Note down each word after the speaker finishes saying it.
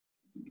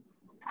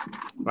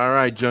All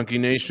right, Junkie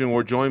Nation.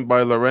 We're joined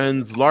by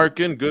Lorenz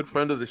Larkin, good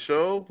friend of the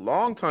show,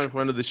 longtime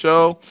friend of the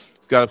show.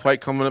 He's got a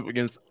fight coming up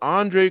against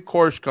Andrey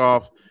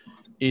Koreshkov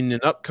in an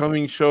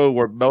upcoming show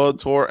where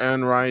Bellator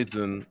and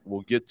Rizin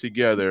will get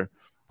together,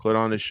 put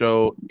on a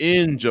show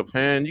in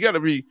Japan. You got to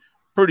be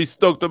pretty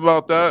stoked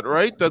about that,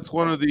 right? That's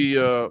one of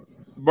the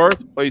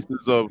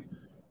birthplaces of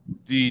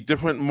the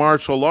different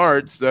martial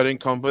arts that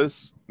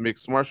encompass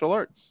mixed martial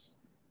arts.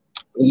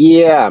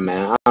 Yeah,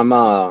 man. I'm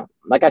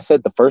like I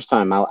said the first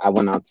time I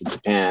went out to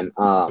Japan.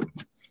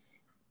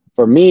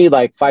 For me,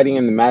 like fighting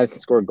in the Madison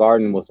Square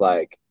Garden was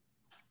like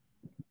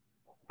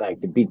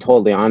to be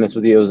totally honest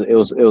with you, it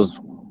was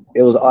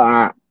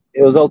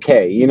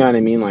okay. You know what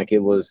I mean? Like it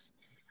was.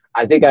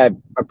 I think I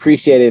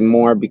appreciated it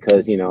more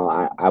because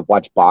I've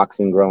watched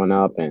boxing growing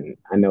up and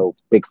I know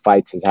big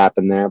fights has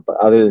happened there. But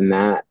other than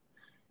that,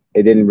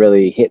 it didn't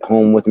really hit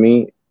home with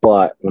me.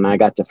 But when I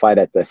got to fight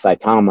at the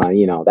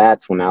Saitama,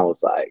 that's when I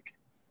was like,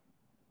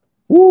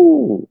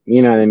 woo,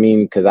 you know what I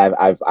mean? Because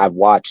I've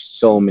watched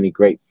so many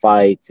great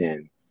fights,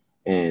 and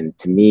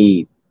to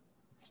me,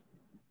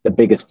 the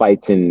biggest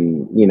fights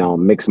in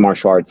mixed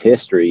martial arts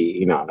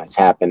history, that's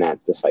happened at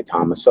the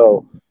Saitama.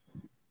 So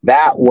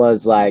that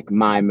was like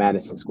my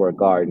Madison Square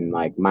Garden,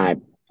 like my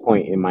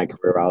point in my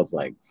career. I was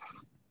like,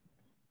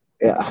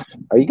 yeah,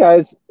 are you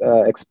guys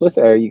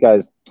explicit? Are you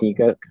guys? Can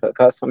you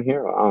cuss on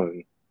here?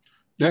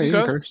 Yeah, you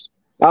can curse.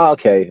 Oh,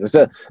 okay.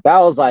 So that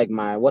was like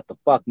my what the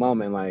fuck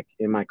moment, like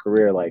in my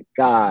career. Like,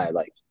 God,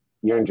 like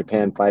you're in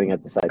Japan fighting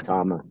at the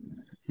Saitama,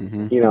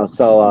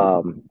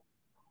 So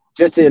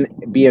just in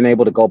being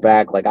able to go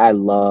back, like I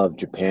love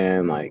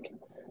Japan. Like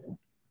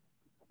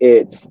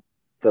I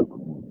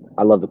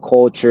love the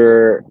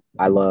culture.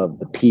 I love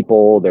the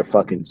people. They're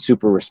fucking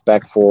super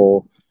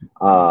respectful.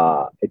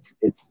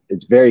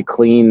 It's very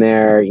clean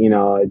there.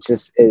 It's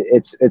just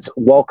it's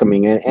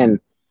welcoming and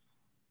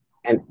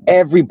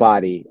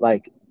everybody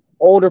like.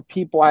 Older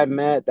people I've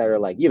met that are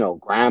like,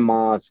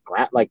 grandmas,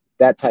 like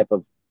that type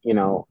of,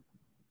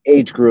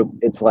 age group.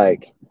 It's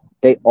like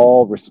they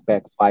all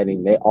respect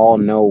fighting. They all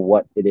know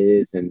what it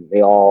is, and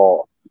they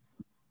all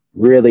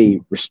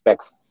really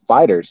respect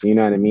fighters. You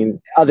know what I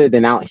mean? Other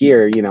than out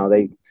here,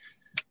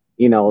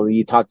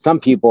 you talk to some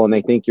people and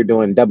they think you're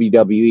doing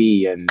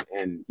WWE, and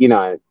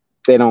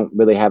they don't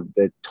really have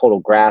the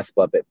total grasp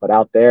of it. But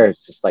out there,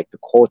 it's just like the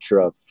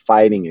culture of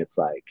fighting. It's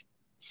like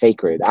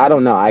sacred. I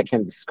don't know. I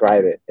can't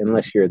describe it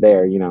unless you're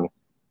there,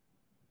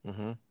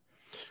 Mm-hmm.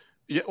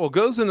 Yeah, well,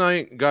 Goz and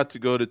I got to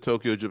go to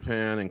Tokyo,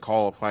 Japan, and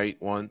call a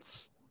fight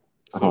once,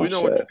 so we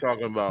know what you're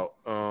talking about.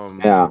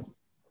 Yeah,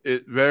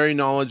 very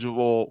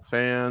knowledgeable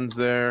fans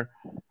there,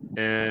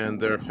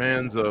 and they're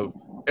fans of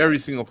every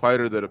single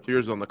fighter that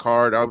appears on the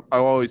card. I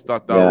always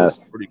thought that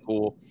was pretty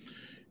cool.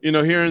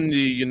 Here in the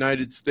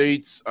United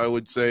States, I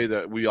would say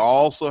that we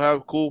also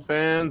have cool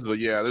fans, but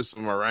yeah, there's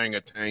some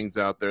orangutans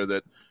out there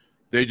that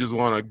they just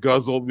want to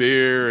guzzle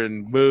beer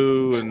and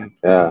boo and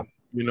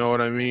you know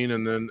what I mean,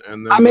 and then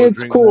I mean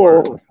it's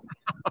cool,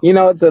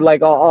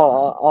 like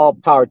all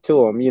power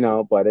to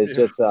them, but it's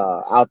just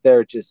out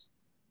there, just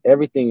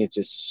everything is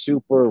just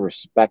super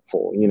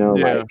respectful,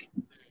 like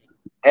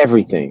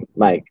everything,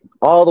 like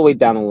all the way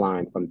down the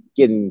line from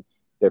getting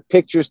their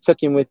pictures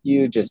taken with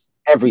you, just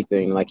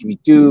everything. Like if you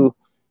do,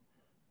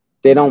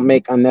 they don't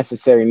make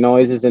unnecessary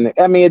noises, and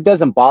I mean it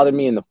doesn't bother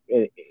me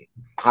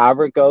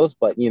however it goes,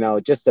 but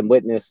just to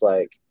witness,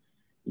 like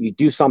you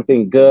do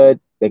something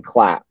good, they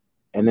clap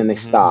and then they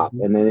stop,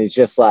 and then it's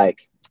just like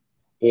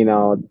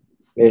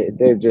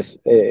they're just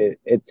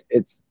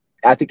it's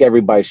I think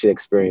everybody should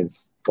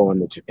experience going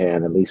to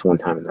Japan at least one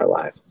time in their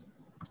life.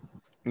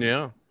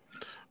 Yeah.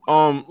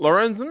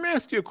 Lorenz, let me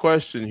ask you a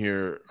question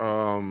here.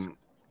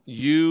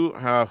 You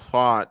have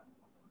fought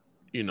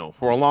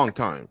for a long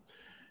time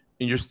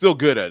and you're still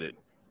good at it,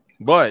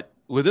 but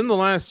within the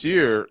last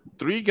year,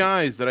 3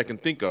 guys that I can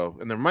think of,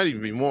 and there might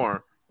even be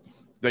more,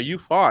 that you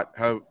fought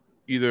have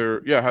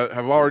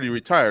have already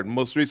retired.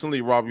 Most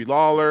recently, Robbie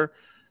Lawler,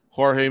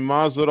 Jorge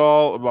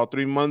Masvidal about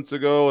 3 months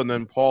ago, and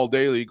then Paul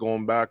Daly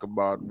going back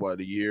about,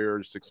 a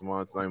year, 6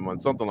 months, 9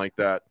 months, something like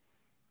that.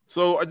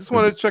 So I just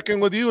wanted to check in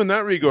with you in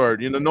that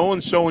regard. No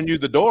one's showing you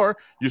the door.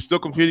 You're still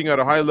competing at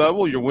a high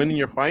level. You're winning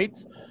your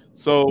fights.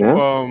 So,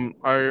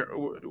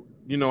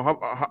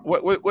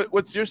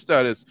 what's your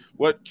status?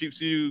 What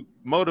keeps you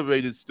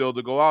motivated still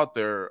to go out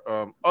there,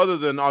 other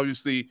than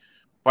obviously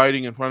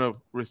fighting in front of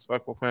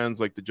respectful fans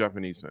like the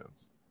Japanese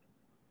fans?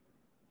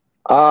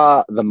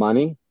 The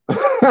money.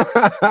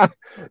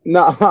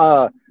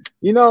 No,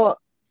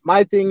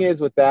 my thing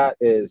is with that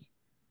is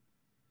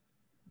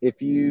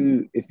if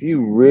you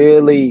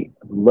really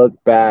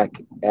look back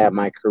at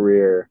my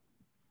career,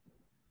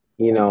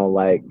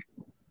 like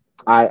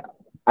I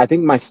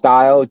think my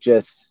style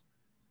just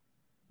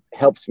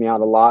helps me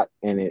out a lot,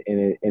 and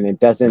it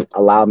doesn't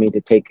allow me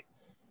to take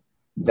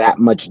that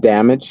much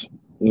damage.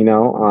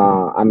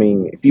 I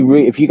mean,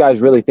 if you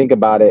guys really think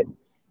about it,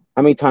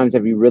 how many times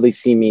have you really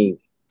seen me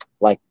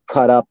like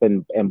cut up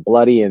and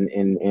bloody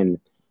and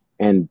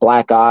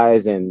black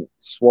eyes and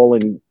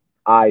swollen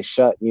eyes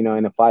shut,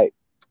 in a fight?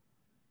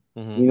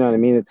 You know what I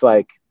mean? It's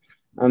like,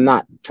 I'm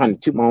not trying to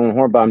toot my own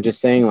horn, but I'm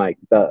just saying like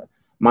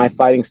my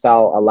fighting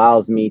style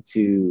allows me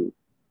to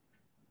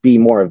be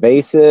more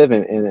evasive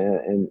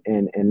and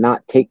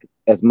not take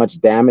as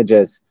much damage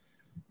as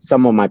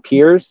some of my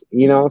peers,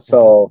 you know?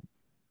 So,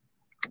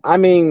 I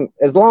mean,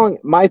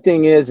 my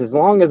thing is, as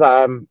long as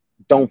I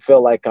don't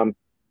feel like I'm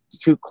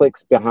 2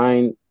 clicks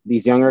behind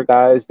these younger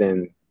guys,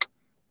 then,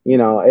 you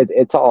know,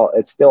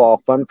 it's still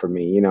all fun for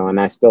me, you know, and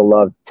I still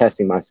love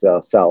testing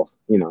myself,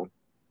 you know,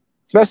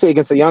 especially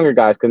against the younger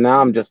guys. Cause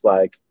now I'm just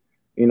like,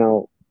 you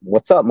know,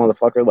 what's up,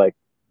 motherfucker? Like,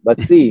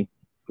 let's see,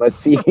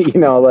 you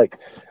know, like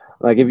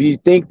if you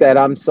think that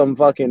I'm some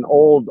fucking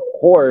old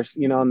horse,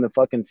 you know, in the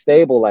fucking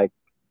stable, like,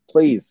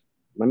 please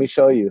let me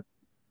show you.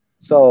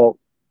 So,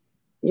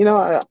 you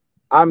know,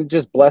 I'm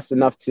just blessed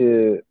enough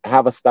to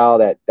have a style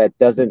that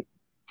doesn't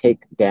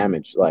take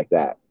damage like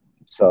that.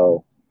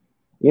 So,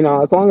 you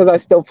know, as long as I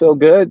still feel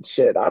good,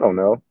 shit, I don't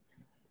know.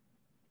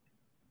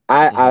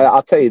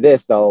 I'll tell you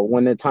this though,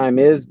 when the time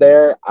is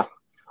there,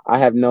 I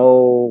have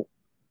no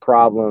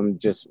problem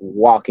just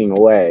walking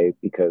away,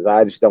 because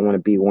I just don't want to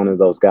be one of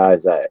those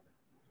guys that,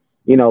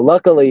 you know,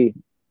 luckily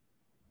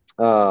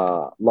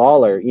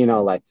Lawler, you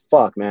know, like,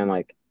 fuck, man,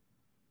 like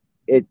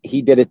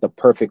he did it the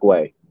perfect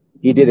way.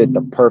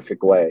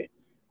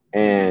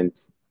 And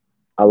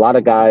a lot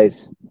of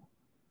guys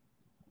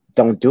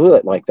don't do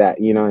it like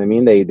that. You know what I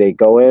mean? They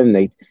go in,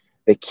 they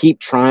keep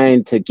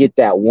trying to get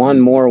that one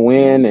more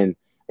win, and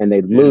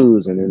they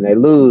lose, and then they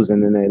lose,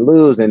 and then they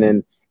lose. And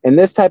then, and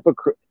this type of,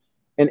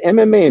 and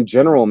MMA in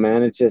general,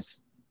 man, it's a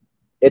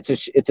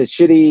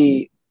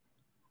shitty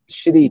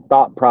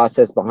thought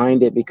process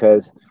behind it,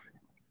 because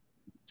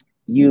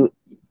you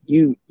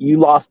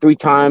lost 3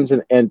 times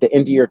at the end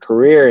of your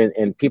career,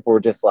 and people were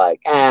just like,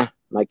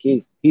 like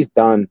he's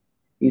done.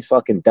 He's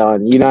fucking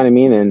done. You know what I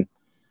mean? And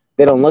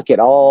they don't look at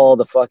all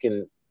the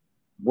fucking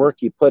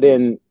work you put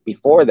in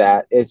before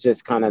that. It's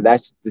just kind of,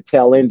 that's the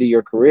tail end of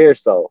your career.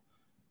 So,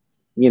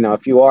 you know,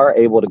 if you are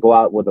able to go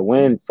out with a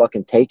win,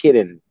 fucking take it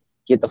and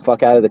get the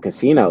fuck out of the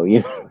casino. You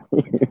know?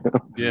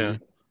 Yeah.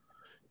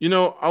 You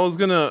know,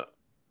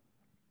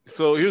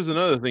 so here's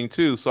another thing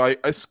too. So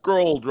I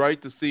scrolled right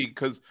to see,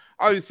 because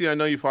obviously I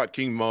know you fought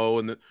King Mo,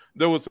 and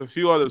there was a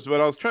few others,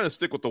 but I was trying to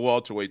stick with the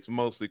welterweights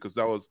mostly, because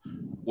that was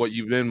what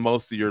you've been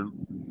most of your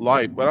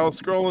life. But I was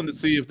scrolling to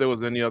see if there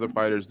was any other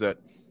fighters that,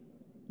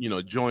 you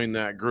know, joined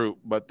that group.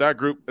 But that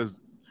group is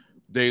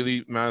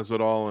Daly,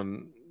 Masvidal,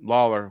 and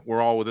Lawler.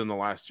 We're all within the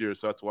last year,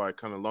 so that's why I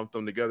kind of lumped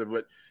them together.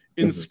 But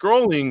in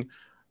scrolling,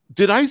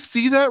 did I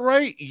see that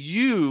right?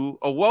 You,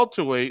 a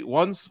welterweight,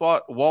 once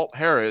fought Walt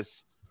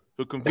Harris,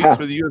 who competes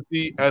for the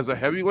UFC as a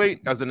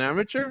heavyweight, as an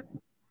amateur?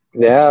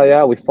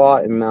 Yeah, we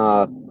fought in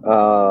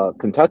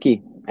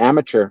Kentucky,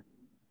 amateur.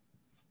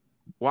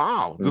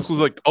 Wow, this was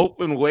like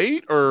open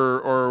weight,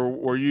 or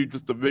were you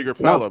just a bigger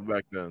fella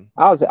back then?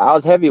 I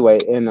was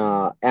heavyweight in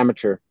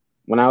amateur.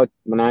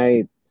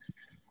 MMA,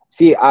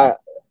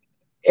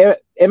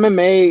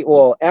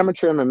 well,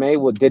 amateur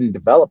MMA didn't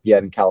develop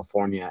yet in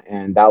California,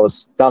 and I was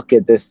stuck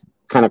at this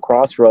kind of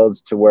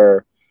crossroads to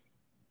where,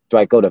 do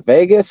I go to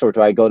Vegas or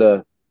do I go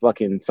to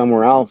fucking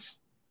somewhere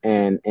else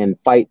and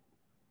fight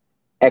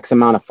X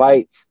amount of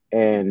fights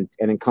and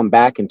then come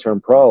back and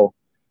turn pro?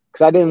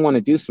 Because I didn't want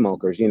to do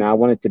smokers, you know. I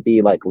wanted to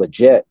be like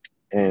legit,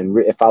 and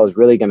if I was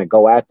really going to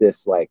go at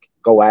this, like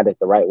go at it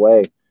the right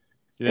way.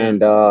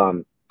 And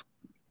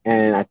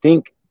I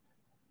think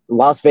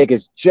Las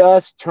Vegas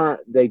just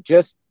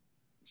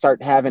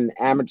start having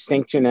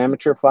sanctioned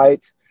amateur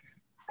fights.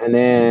 And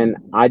then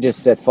I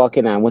just said, fuck it.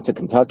 And I went to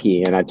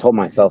Kentucky, and I told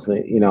myself,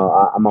 you know,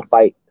 I'm going to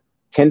fight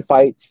 10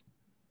 fights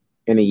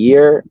in a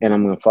year, and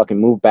I'm going to fucking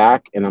move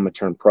back, and I'm going to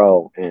turn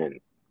pro. And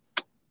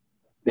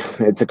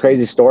it's a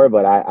crazy story,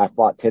 but I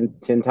fought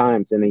 10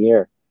 times in a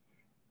year.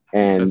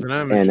 And, as an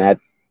amateur.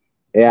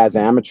 As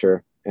an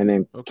amateur. And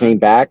then came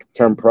back,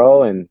 turned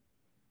pro, and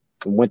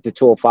went to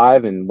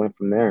 205 and went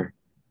from there.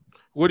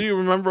 What do you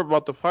remember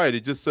about the fight?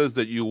 It just says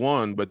that you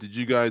won, but did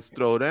you guys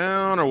throw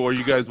down, or were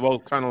you guys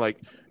both kind of like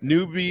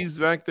newbies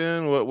back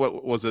then?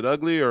 What was it,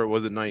 ugly or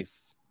was it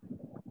nice?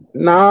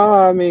 No,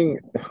 I mean,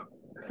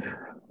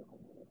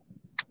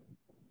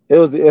 it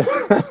was.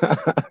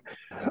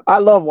 I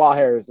love Walt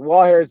Harris.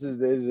 Walt Harris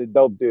is a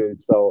dope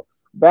dude. So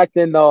back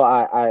then, though,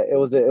 it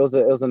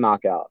was a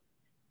knockout.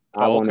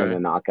 I won in a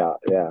knockout.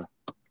 Yeah.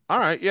 All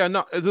right. Yeah.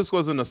 No, this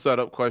wasn't a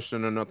setup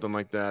question or nothing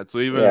like that. So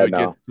even if it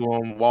gets to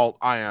him, Walt,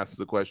 I asked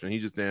the question. He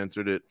just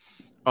answered it.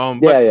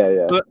 But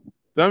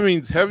that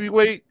means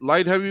heavyweight,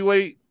 light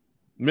heavyweight,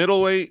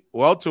 middleweight,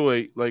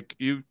 welterweight. Like,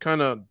 you've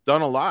kind of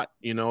done a lot,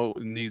 you know,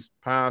 in these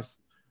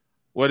past,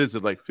 what is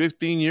it, like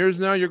 15 years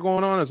now you're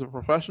going on as a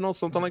professional,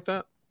 something like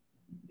that?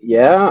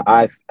 Yeah,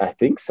 I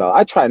think so.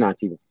 I try not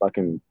to even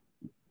fucking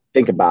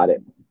think about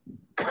it.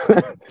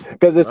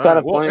 Because it's kind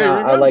of funny. Hey,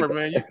 remember,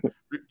 man,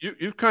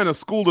 you've kind of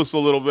schooled us a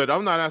little bit.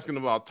 I'm not asking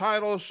about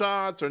title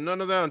shots or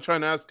none of that. I'm trying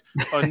to ask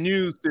a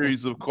new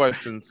series of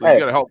questions. So you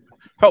got to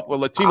help a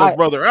Latino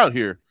brother out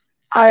here.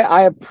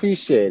 I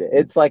appreciate it.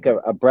 It's like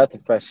a breath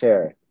of fresh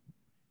air.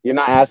 You're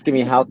not asking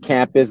me how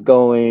camp is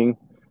going.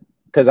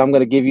 because I'm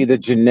gonna give you the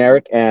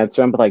generic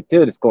answer. I'm like,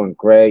 dude, it's going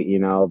great, you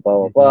know, blah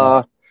blah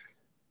blah,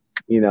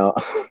 you know.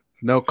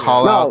 No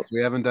call outs.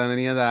 We haven't done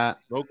any of that.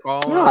 No call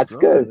outs. No, it's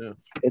good. Yeah.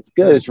 It's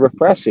good. It's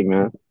refreshing,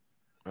 man.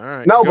 All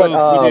right. No, Goes,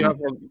 but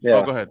yeah.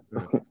 Oh, go ahead.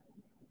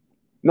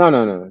 No.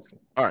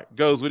 All right.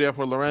 Goes. What do you have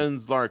for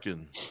Lorenz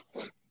Larkin?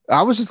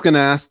 I was just going to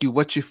ask you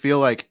what you feel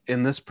like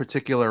in this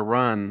particular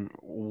run.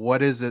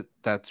 What is it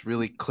that's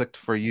really clicked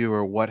for you,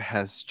 or what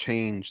has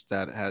changed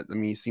that has, I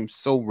mean, you seem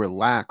so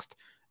relaxed,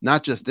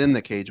 not just in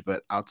the cage,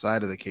 but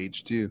outside of the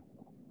cage too.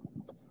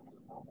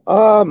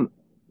 I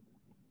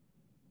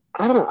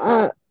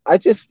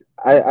just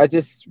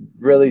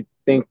really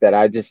think that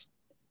I just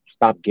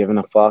stopped giving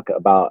a fuck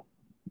about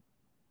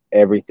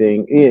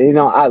everything. You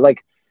know, I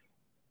like,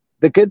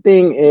 the good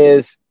thing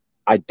is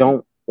I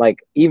don't, like,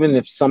 even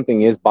if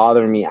something is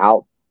bothering me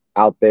out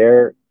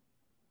there,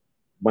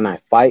 when I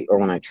fight or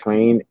when I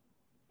train,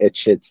 it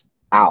shit's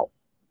out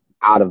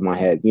of my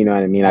head. You know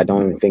what I mean? I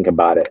don't even think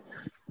about it.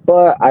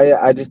 But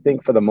I just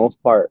think for the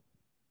most part,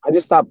 I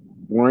just stopped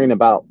worrying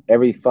about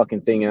every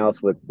fucking thing else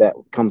that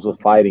comes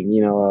with fighting.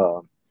 You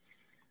know,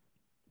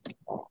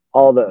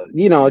 all the,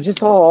 you know,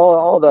 just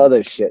all the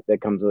other shit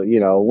that comes with, you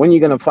know, when you're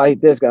gonna fight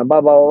this guy,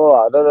 blah blah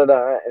blah, da, da,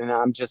 da. And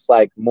I'm just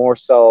like more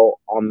so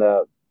on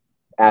the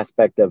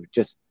aspect of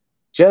just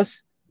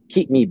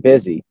keep me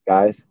busy,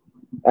 guys.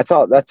 That's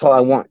all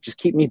I want. Just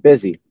keep me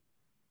busy.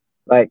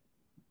 Like,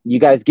 you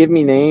guys give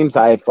me names,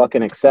 I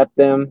fucking accept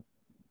them.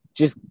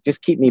 Just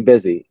keep me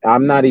busy.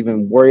 I'm not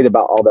even worried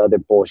about all the other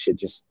bullshit.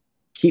 Just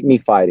keep me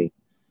fighting.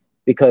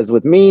 Because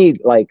with me,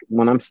 like,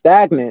 when I'm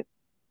stagnant,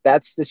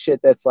 that's the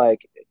shit that's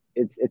like,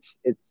 it's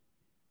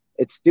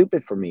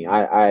stupid for me.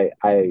 I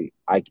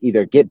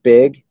either get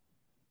big,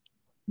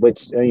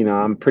 which, you know,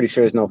 I'm pretty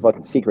sure there's no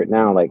fucking secret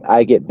now. Like,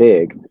 I get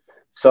big.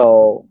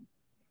 So,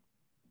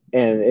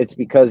 and it's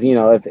because, you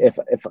know, if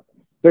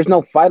there's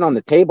no fight on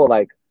the table,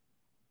 like,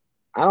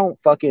 I don't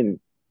fucking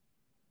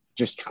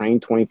just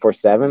train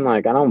 24/7.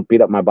 Like, I don't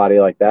beat up my body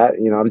like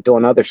that. You know, I'm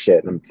doing other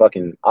shit. I'm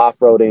fucking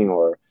off-roading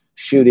or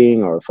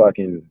shooting or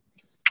fucking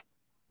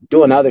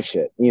doing other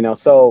shit, you know.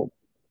 So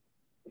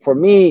for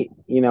me,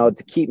 you know,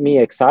 to keep me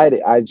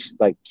excited, I just,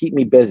 like, keep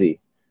me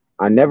busy.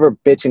 I never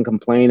bitch and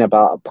complain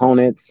about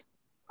opponents.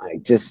 I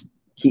just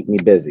keep me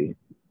busy.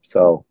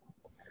 So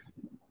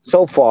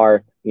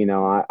far, you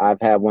know,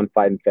 I've had one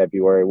fight in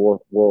February.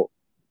 We'll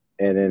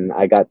and then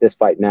I got this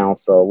fight now,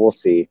 so we'll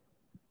see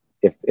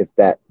if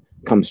that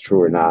comes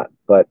true or not.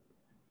 But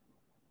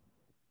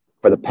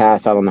for the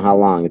past, I don't know how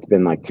long, it's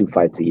been like 2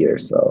 fights a year.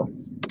 So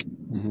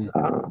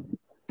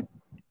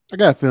I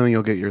got a feeling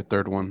you'll get your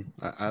third one.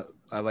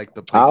 I like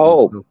the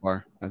placement so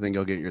far. I think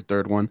you'll get your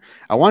third one.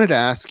 I wanted to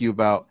ask you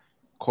about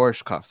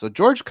Koreshkov. So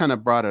George kind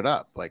of brought it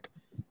up. Like,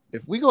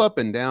 if we go up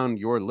and down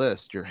your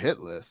list, your hit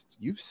list,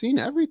 you've seen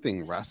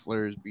everything: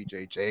 wrestlers,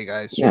 BJJ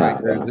guys,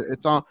 strikers. Yeah.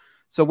 It's all.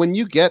 So when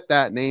you get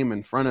that name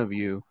in front of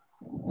you,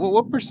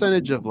 what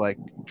percentage of, like,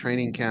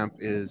 training camp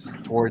is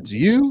towards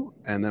you,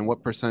 and then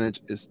what percentage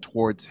is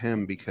towards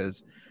him?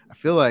 Because I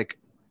feel like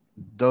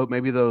though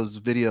maybe those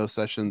video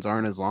sessions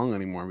aren't as long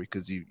anymore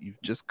because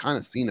you've just kind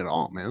of seen it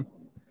all, man.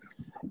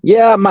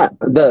 Yeah,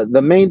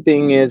 the main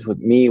thing is with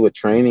me with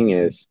training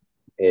is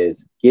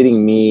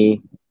getting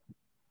me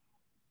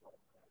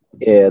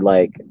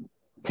like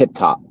tip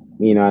top.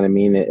 You know what I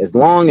mean? As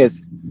long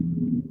as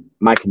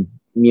my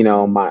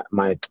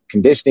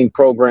conditioning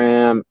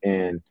program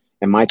and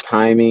my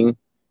timing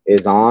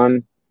is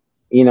on,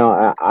 you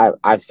know,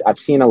 I've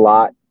seen a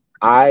lot.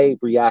 I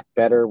react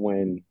better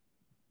when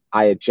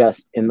I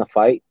adjust in the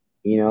fight.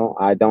 You know,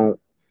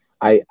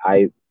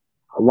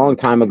 a long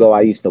time ago,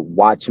 I used to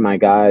watch my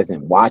guys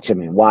and watch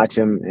them,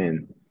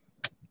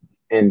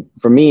 and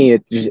for me,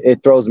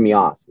 it throws me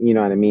off. You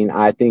know what I mean?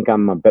 I think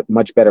I'm a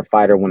much better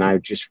fighter when I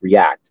just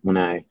react. When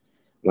I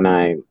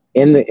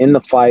in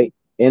the fight,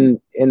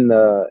 in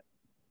the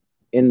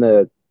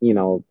you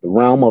know, the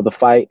realm of the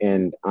fight,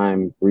 and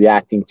I'm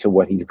reacting to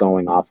what he's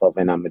going off of,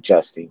 and I'm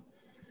adjusting.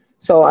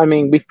 So I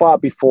mean, we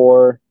fought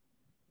before,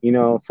 you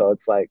know, so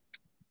it's like,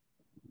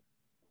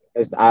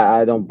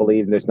 I don't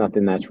believe there's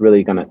nothing that's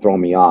really going to throw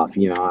me off.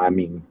 You know, I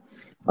mean,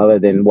 other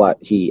than what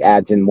he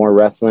adds in more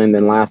wrestling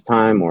than last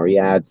time, or he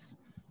adds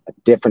a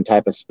different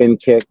type of spin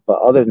kick.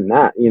 But other than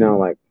that, you know,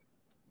 like,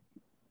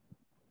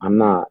 I'm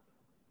not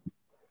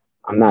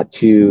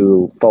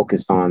too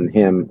focused on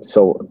him.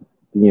 So,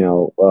 you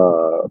know,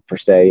 per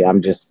se,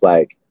 I'm just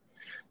like,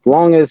 as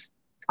long as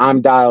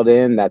I'm dialed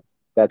in, that's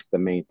the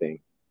main thing.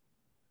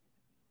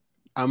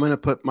 I'm going to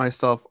put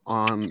myself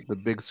on the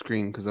big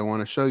screen because I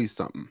want to show you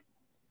something.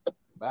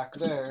 Back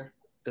there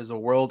is a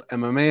World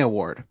MMA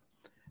Award,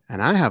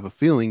 and I have a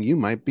feeling you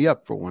might be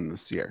up for one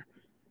this year.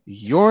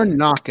 Your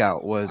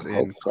knockout was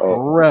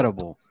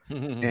incredible,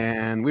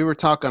 and we were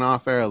talking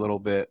off air a little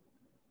bit.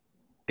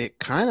 It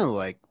kind of,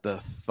 like, the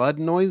thud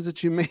noise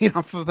that you made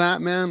off of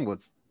that, man,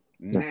 was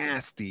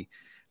nasty,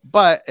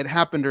 but it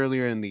happened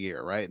earlier in the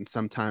year, right? And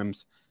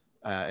sometimes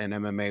in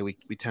MMA, we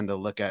tend to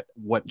look at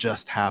what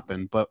just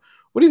happened. But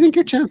what do you think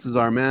your chances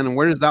are, man? And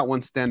where does that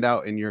one stand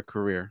out in your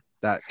career?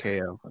 that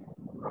KO?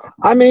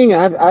 I mean,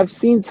 I've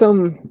seen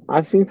some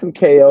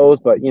KOs,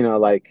 but you know,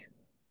 like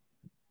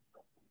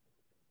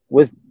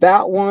with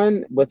that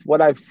one, with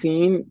what I've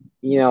seen,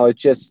 you know,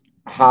 it's just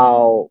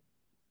how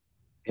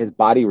his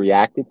body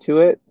reacted to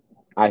it.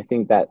 I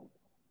think that,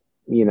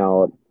 you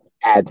know,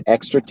 adds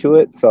extra to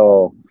it.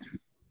 So,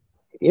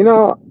 you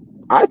know,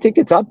 I think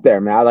it's up there,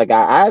 man. Like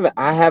I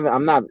haven't.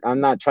 I'm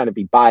not trying to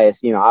be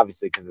biased, you know,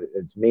 obviously because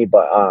it's me,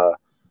 but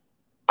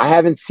I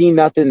haven't seen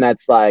nothing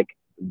that's like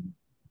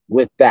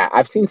with that.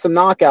 I've seen some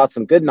knockouts,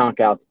 some good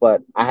knockouts,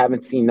 but I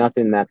haven't seen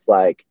nothing that's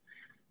like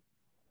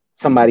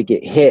somebody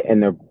get hit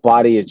and their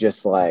body is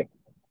just like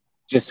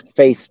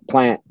face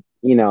plant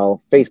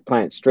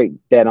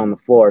straight dead on the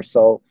floor.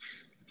 So,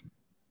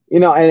 you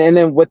know, and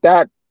then with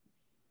that,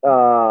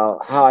 how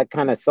I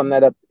kind of sum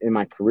that up in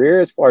my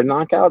career as far as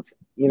knockouts,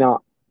 you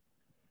know,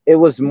 it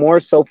was more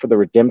so for the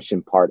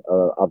redemption part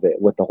of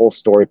it, with the whole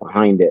story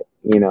behind it,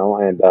 you know.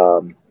 And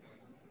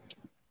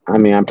I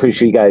mean, I'm pretty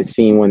sure you guys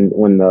seen when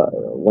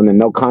the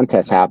no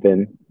contest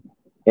happened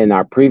in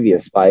our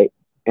previous fight,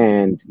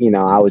 and you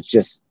know, I was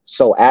just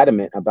so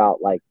adamant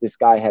about like this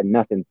guy had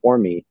nothing for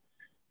me,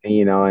 and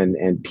you know,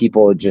 and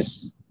people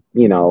just,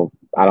 you know,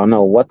 I don't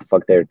know what the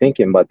fuck they were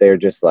thinking, but they're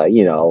just like,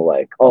 you know,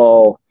 like,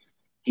 oh,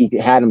 he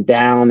had him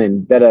down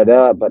and da da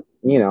da, but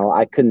you know,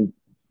 I couldn't,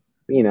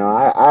 you know,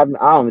 I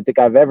don't think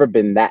I've ever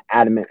been that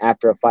adamant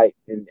after a fight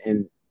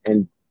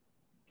and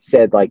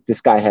said like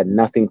this guy had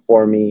nothing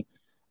for me.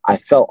 I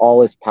felt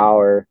all his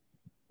power,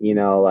 you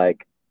know,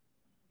 like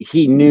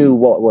he knew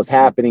what was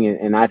happening,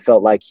 and I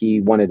felt like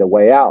he wanted a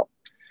way out.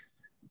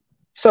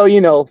 So,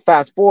 you know,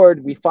 fast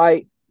forward, we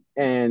fight,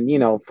 and, you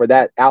know, for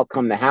that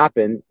outcome to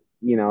happen,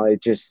 you know,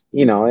 it just,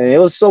 you know, and it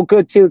was so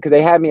good too, because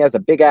they had me as a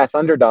big ass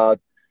underdog,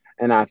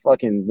 and I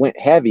fucking went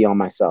heavy on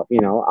myself, you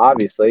know,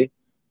 obviously.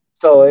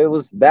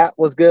 So that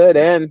was good,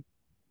 and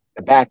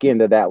the back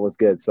end of that was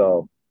good.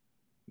 So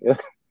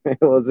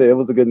it was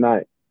a good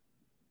night.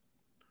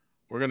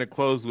 We're going to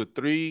close with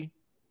 3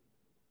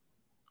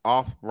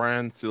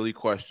 off-brand silly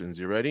questions.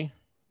 You ready?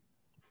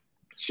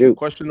 Shoot.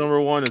 Question number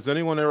 1, has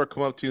anyone ever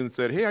come up to you and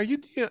said, hey, are you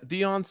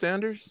Deion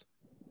Sanders?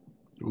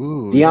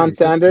 Ooh, Deion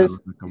Sanders?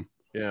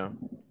 Yeah.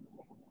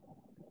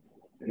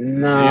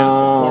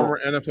 No. Former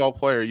NFL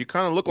player. You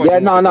kind of look like him.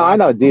 Yeah, no, I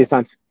know Deion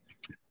Sanders.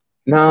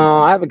 No,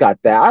 I haven't got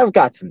that. I've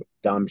got some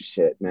dumb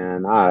shit,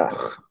 man.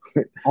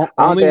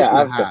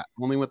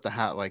 Only with the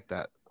hat like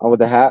that. Oh, with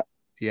the hat?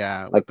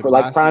 Yeah, like for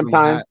like prime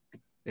time.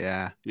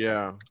 Yeah.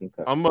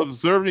 Okay. I'm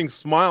observing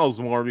smiles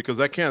more because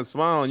I can't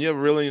smile, and you have a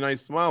really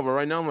nice smile. But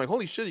right now, I'm like,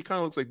 holy shit, he kind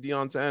of looks like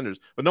Deion Sanders.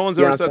 But no one's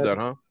ever said that,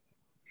 huh?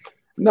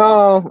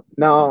 No,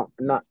 not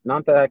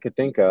that I could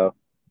think of.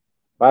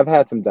 But I've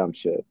had some dumb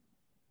shit.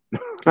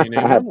 Can you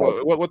name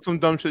what's some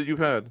dumb shit you've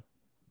had?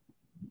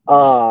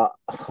 I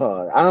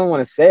don't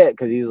want to say it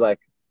because he's like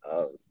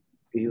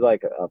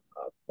a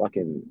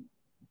fucking,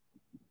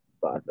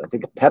 I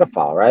think a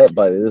pedophile, right?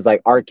 But it was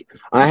like when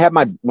I had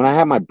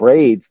my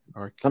braids,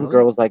 some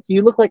girl was like,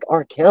 "You look like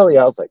R. Kelly."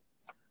 I was like,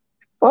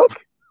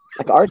 "Fuck,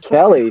 like R.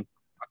 Kelly."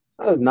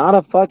 That is not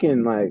a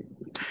fucking like.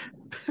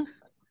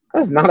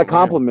 That's not a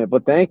compliment,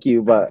 but thank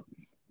you. But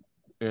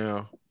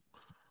yeah,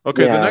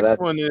 okay. Yeah, the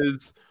next one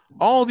is,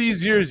 all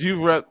these years you've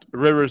repped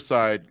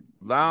Riverside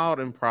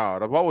loud and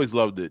proud. I've always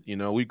loved it. You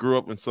know, we grew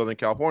up in Southern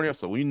California,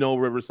 so we know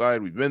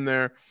Riverside. We've been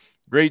there.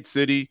 Great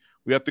city.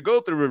 We have to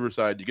go through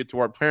Riverside to get to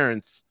our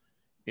parents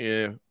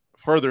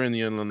further in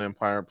the Inland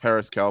Empire,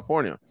 Paris,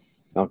 California.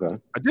 Okay.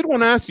 I did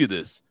want to ask you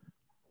this.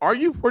 Are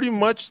you pretty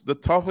much the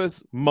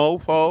toughest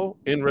mofo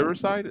in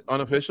Riverside,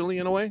 unofficially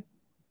in a way?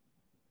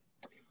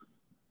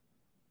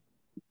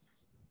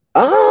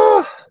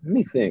 Let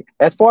me think.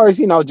 As far as,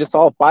 you know, just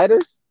all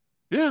fighters?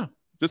 Yeah.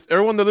 Just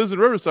everyone that lives in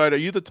Riverside, are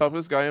you the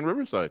toughest guy in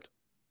Riverside?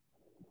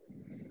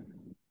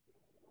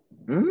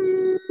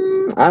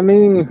 I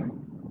mean,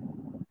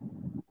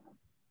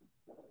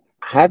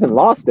 I haven't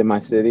lost in my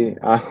city.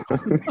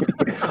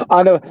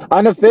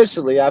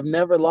 Unofficially, I've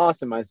never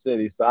lost in my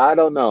city, so I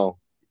don't know.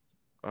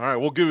 All right,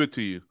 we'll give it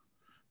to you.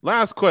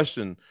 Last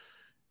question.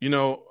 You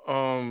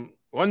know,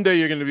 one day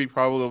you're going to be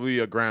probably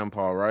a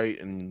grandpa, right?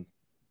 And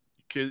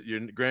your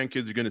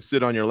grandkids are going to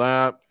sit on your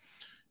lap.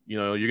 You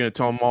know, you're going to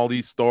tell them all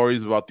these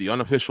stories about the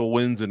unofficial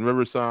wins in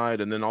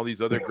Riverside and then all these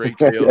other great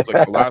KOs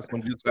like the last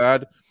one you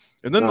had.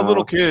 And then the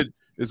little kid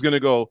is going to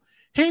go,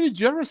 hey, did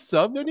you ever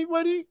sub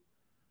anybody?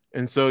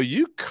 And so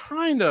you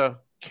kind of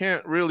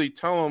can't really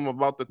tell them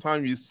about the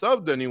time you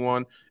subbed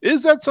anyone.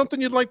 Is that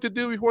something you'd like to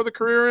do before the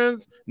career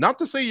ends? Not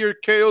to say your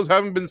KOs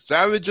haven't been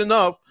savage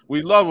enough.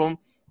 We love them.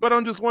 But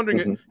I'm just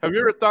wondering, have you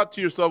ever thought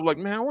to yourself, like,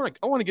 man, I want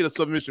to get a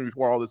submission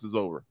before all this is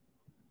over?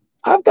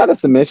 I've got a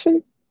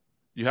submission.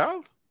 You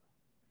have?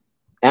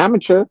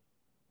 Amateur.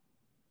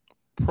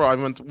 Pro. I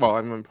meant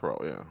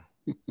pro, yeah.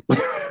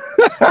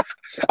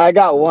 I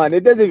got one.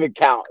 It doesn't even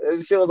count.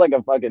 It was like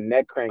a fucking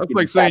neck crank. That's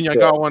like saying you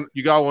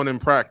got one in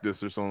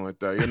practice or something like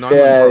that. You know,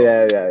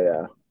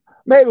 yeah.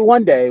 Maybe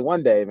one day,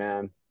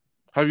 man.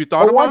 Have you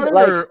thought about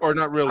it, or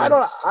not really? I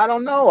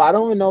don't know. I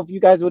don't even know if you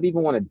guys would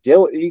even want to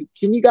deal with it.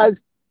 Can you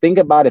guys think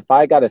about if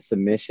I got a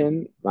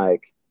submission,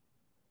 like,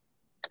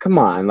 come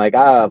on, like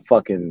I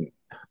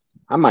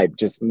might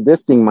just,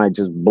 this thing might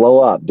just blow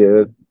up,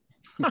 dude.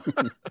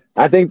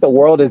 I think the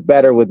world is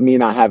better with me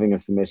not having a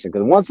submission,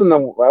 because once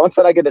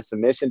that I get a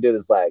submission, dude,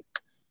 it's like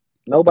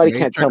nobody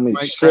can't tell me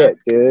shit,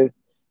 dude.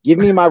 Give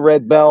me my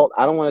red belt.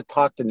 I don't want to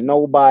talk to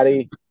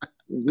nobody.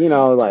 You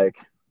know, like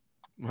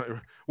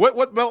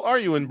what belt are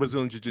you in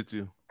Brazilian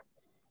Jiu-Jitsu?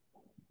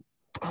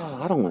 Oh,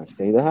 I don't want to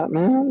say that,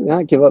 man.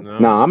 I give up.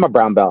 No, I'm a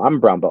brown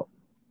belt.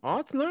 Oh,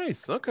 that's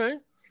nice. Okay.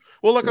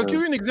 Well, like, I'll give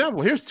you an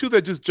example. Here's two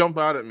that just jump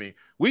out at me.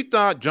 We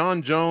thought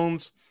John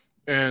Jones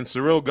and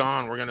Cyril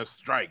Gane were going to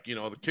strike, you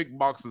know, the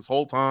kickbox this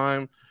whole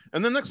time.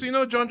 And then next thing you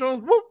know, John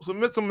Jones, whoop,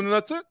 submits him, and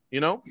that's it, you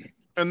know?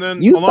 And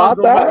then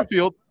Alonzo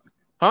Benefield,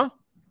 huh?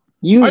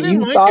 I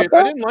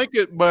didn't like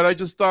it, but I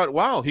just thought,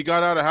 wow, he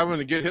got out of having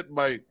to get hit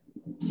by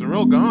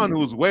Cyril Gane,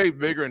 who's way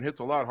bigger and hits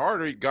a lot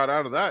harder. He got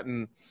out of that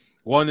and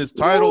won his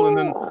title. And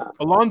then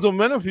Alonzo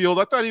Benefield,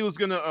 I thought he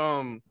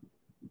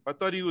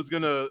was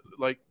gonna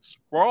like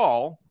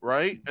sprawl,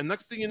 right? And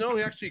next thing you know,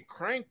 he actually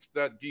cranked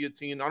that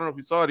guillotine. I don't know if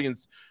you saw it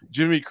against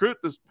Jimmy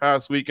Crute this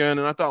past weekend,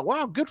 and I thought,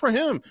 wow, good for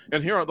him.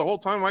 And here the whole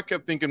time I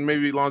kept thinking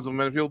maybe Alonzo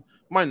Benefield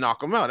might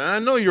knock him out. And I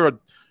know you're a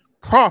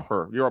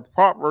proper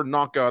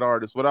knockout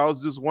artist, but I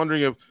was just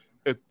wondering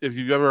if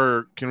you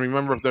ever can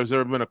remember if there's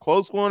ever been a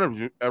close one, or if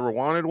you ever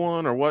wanted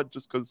one, or what.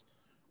 Just because,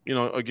 you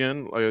know,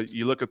 again,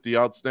 you look at the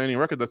outstanding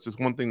record. That's just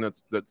one thing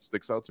that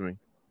sticks out to me.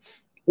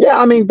 Yeah,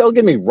 I mean, don't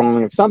get me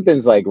wrong. If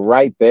something's like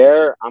right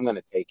there, I'm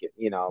gonna take it.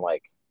 You know,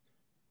 like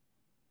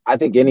I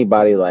think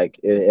anybody, like,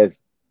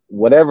 is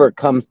whatever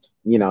comes.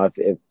 You know,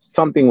 if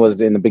something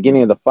was in the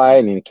beginning of the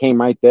fight and it came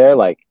right there,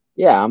 like,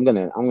 yeah, I'm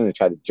gonna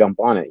try to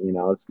jump on it. You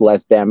know, it's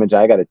less damage.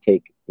 I got to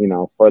take, you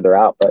know, further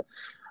out, but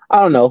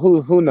I don't know.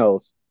 Who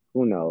knows?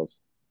 Who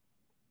knows?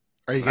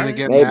 Are you gonna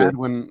get mad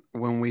when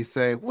we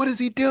say, what is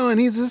he doing?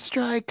 He's a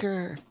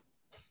striker.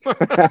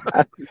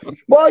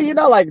 Well, you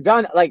know, like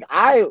John, like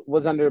I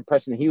was under the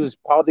impression he was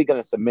probably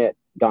going to submit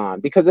Gane,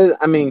 because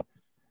I mean,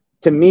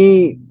 to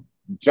me,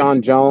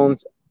 John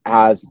Jones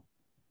has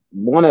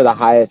one of the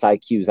highest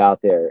IQs out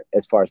there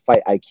as far as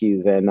fight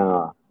IQs, and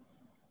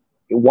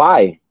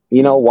why?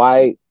 You know,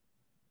 why?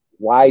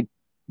 Like,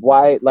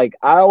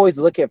 I always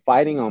look at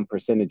fighting on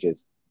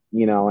percentages,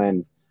 you know,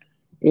 and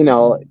you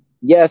know,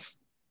 yes,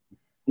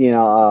 you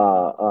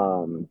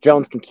know,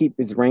 Jones can keep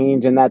his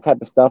range and that type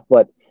of stuff,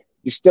 but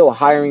you're still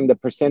hiring the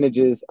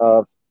percentages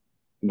of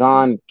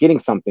Gane getting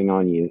something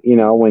on you, you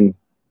know, when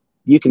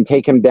you can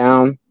take him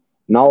down,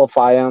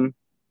 nullify him,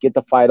 get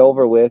the fight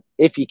over with,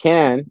 if you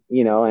can,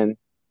 you know, and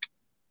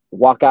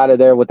walk out of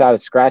there without a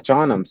scratch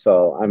on him.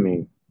 So, I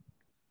mean,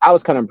 I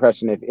was kind of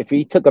impressed if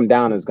he took him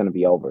down, it was going to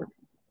be over.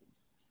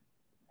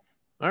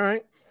 All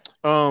right.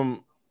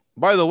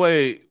 By the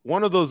way,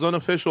 one of those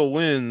unofficial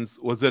wins,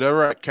 was it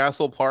ever at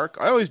Castle Park?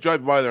 I always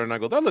drive by there and I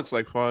go, that looks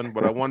like fun,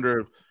 but I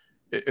wonder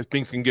if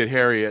things can get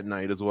hairy at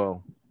night as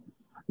well.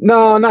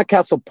 No, not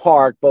Castle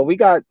Park, but we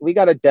got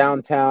a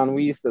downtown.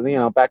 We used to, you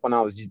know, back when I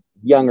was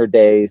younger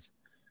days,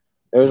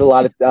 there was a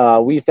lot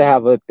of we used to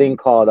have a thing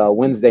called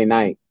Wednesday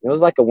night. It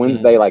was like a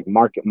Wednesday like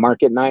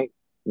market night,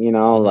 you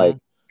know, like,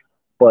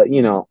 but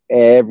you know,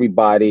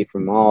 everybody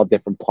from all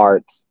different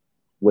parts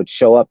would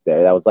show up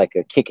there. That was like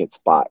a kick it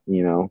spot,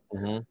 you know.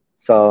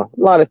 So a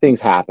lot of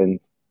things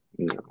happened,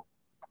 you know.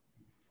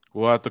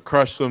 We'll have to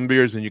crush some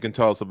beers and you can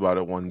tell us about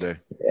it one day.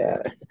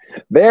 Yeah.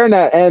 There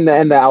and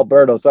the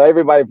Alberto. So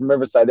everybody from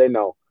Riverside, they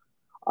know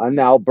on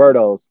the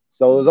Albertos.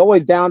 So it was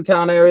always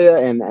downtown area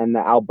and the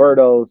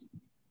Albertos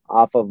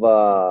off of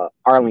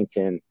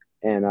Arlington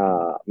and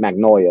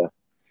Magnolia.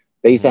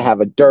 They used to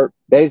have a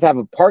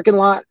parking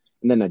lot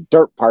and then a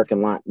dirt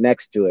parking lot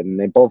next to it. And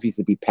they both used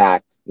to be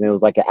packed. And it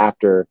was like an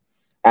after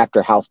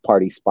house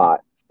party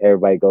spot.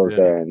 Everybody goes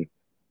there and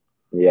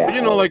yeah, but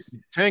you know, like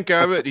Tank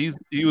Abbott, he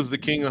was the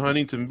king of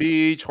Huntington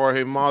Beach.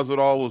 Jorge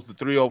Masvidal was the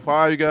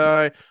 305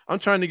 guy. I'm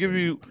trying to give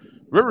you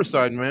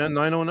Riverside, man.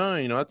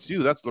 909. You know, that's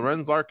you. That's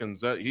Lorenz Larkin.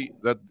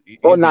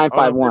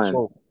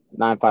 951.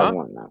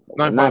 951.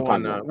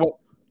 951. Well,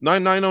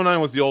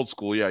 9909 was the old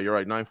school. Yeah, you're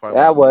right. 951.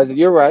 That was.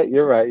 You're right.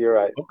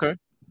 Okay.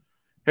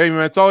 Hey,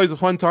 man, it's always a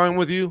fun time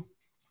with you,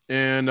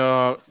 and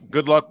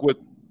good luck with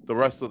the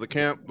rest of the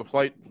camp, the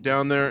flight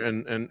down there,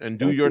 and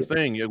do your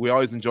thing. We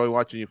always enjoy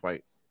watching you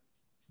fight.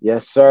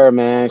 Yes, sir,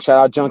 man. Shout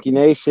out Junkie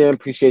Nation.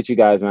 Appreciate you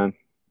guys, man.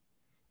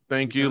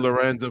 Thank you,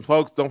 Lorenz. And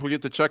folks, don't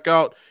forget to check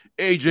out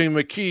AJ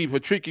McKee,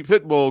 Patricky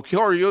Pitbull,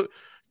 Kyoji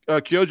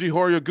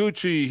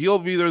Horiguchi. He'll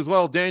be there as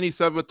well. Danny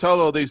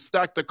Sabatello. They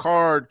stacked the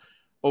card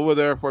over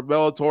there for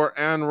Bellator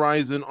and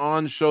Rizin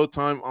on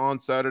Showtime on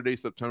Saturday,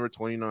 September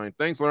 29th.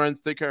 Thanks, Lorenz.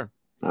 Take care.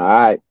 All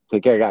right.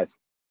 Take care, guys.